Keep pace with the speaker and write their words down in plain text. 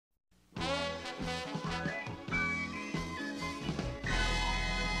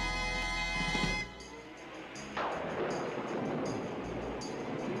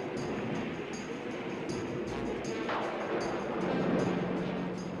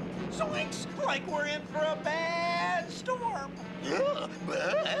Zoinks! Like we're in for a bad storm. Yeah,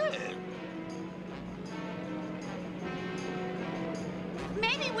 bad.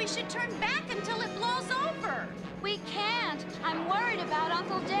 Maybe we should turn back until it blows over. We can't. I'm worried about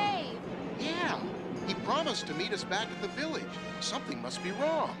Uncle Dave. Yeah, he promised to meet us back at the village. Something must be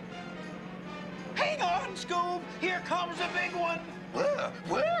wrong. Hang on, Scoob! Here comes a big one! Where?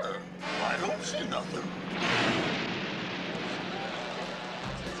 Where? I don't see nothing.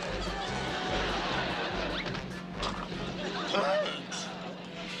 Thanks.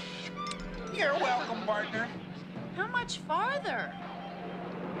 You're welcome, partner. How much farther?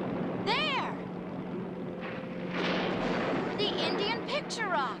 There! The Indian picture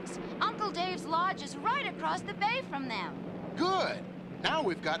rocks. Uncle Dave's lodge is right across the bay from them. Good. Now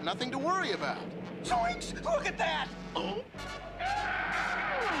we've got nothing to worry about. Zoinks! Look at that! Oh?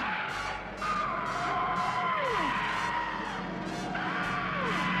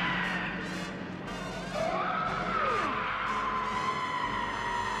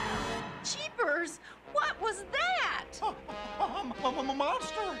 Jeepers! What was that? A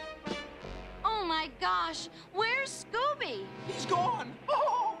monster! Oh my gosh, where's Scooby? He's gone!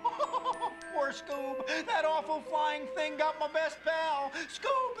 Oh, poor Scoob! That awful flying thing got my best pal!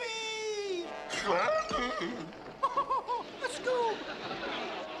 Scooby! Scoob!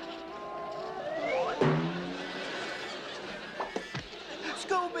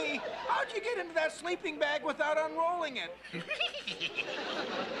 Scooby, how'd you get into that sleeping bag without unrolling it?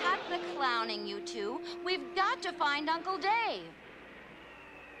 Cut the clowning, you two. We've got to find Uncle Dave.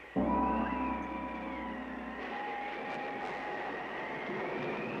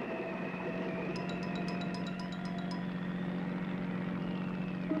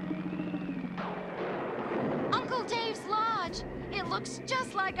 Uncle Dave's lodge. It looks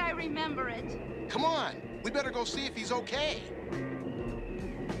just like I remember it. Come on, we better go see if he's okay.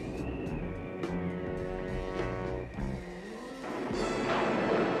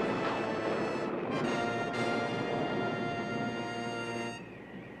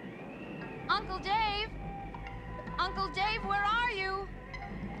 Uncle Dave? Uncle Dave, where are you?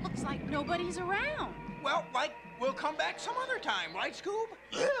 Looks like nobody's around. Well, we'll come back some other time, right, Scoob?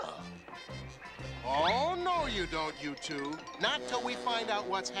 Yeah. Oh, no you don't, you two. Not till we find out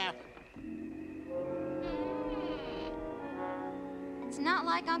what's happened. It's not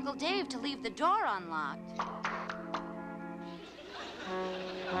like Uncle Dave to leave the door unlocked.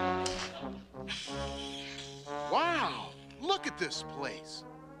 Wow, look at this place.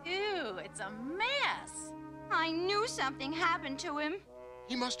 Ew, it's a mess. I knew something happened to him.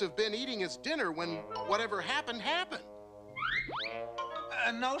 He must have been eating his dinner when whatever happened, happened.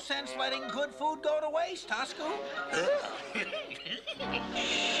 No sense letting good food go to waste, huh, Scoob?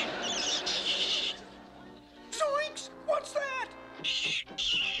 Zoinks! What's that?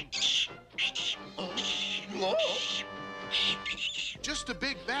 Just a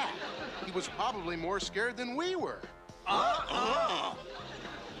big bat. He was probably more scared than we were.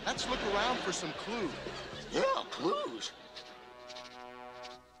 Let's look around for some clues. Yeah, clues.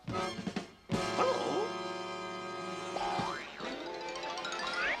 Hello?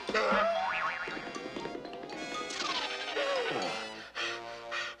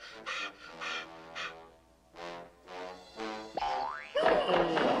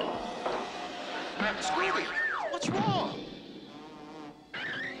 Scooby, what's wrong?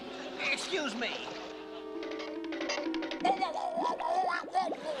 Excuse me.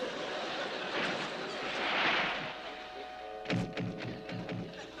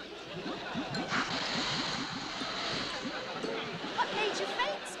 What made you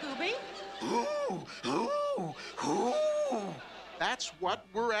faint, Scooby? Who? That's what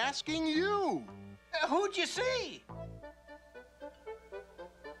we're asking you. Who'd you see?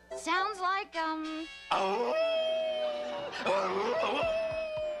 Sounds like,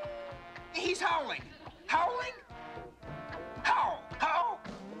 He's howling. Howling? Howl! Howl!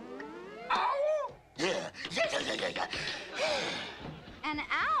 Owl? Yeah. an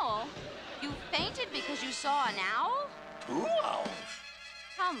owl? You fainted because you saw an owl? 2 owls.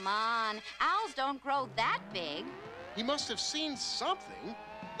 Come on, owls don't grow that big. He must have seen something.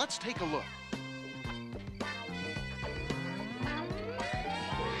 Let's take a look.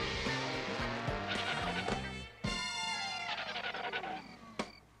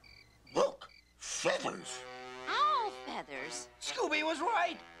 Look, feathers. Owl feathers. Scooby was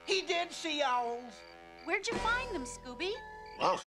right. He did see owls. Where'd you find them, Scooby? Well,